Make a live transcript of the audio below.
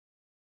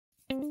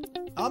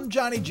I'm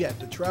Johnny Jett,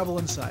 the Travel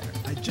Insider.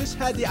 I just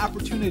had the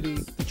opportunity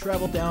to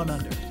travel down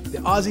under. The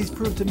Aussies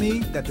proved to me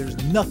that there's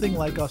nothing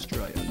like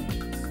Australia.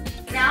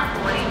 Now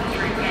boarding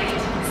through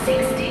gate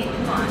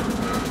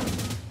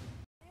 61.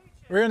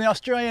 We're in the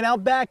Australian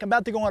outback,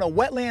 about to go on a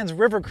wetlands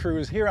river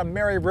cruise here on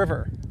Mary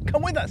River.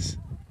 Come with us.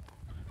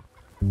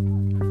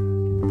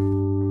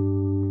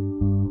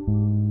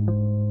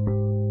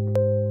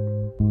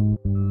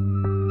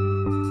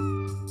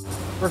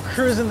 We're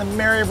cruising the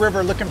Mary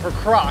River looking for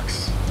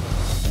crocs.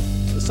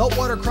 The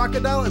saltwater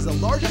crocodile is the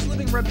largest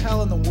living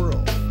reptile in the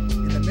world,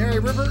 and the Mary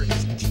River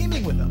is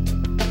teeming with them.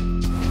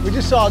 We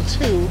just saw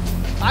two.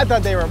 I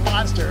thought they were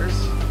monsters.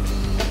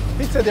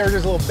 He said they were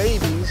just little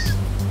babies.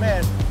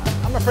 Man,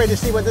 I'm afraid to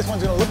see what this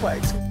one's gonna look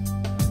like.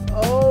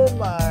 Oh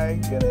my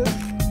goodness.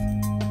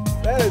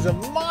 That is a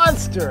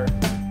monster.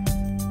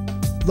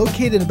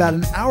 Located about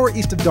an hour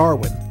east of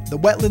Darwin, the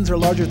wetlands are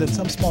larger than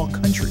some small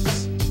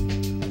countries.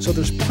 So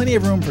there's plenty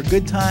of room for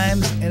good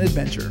times and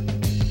adventure.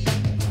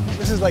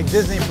 This is like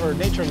Disney for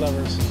nature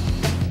lovers.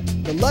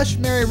 The lush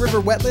Mary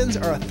River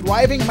wetlands are a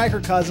thriving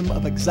microcosm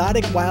of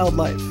exotic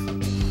wildlife.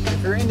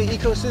 If you're into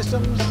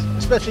ecosystems,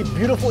 especially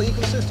beautiful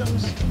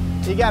ecosystems,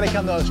 you gotta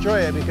come to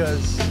Australia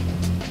because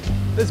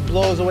this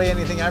blows away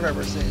anything I've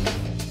ever seen.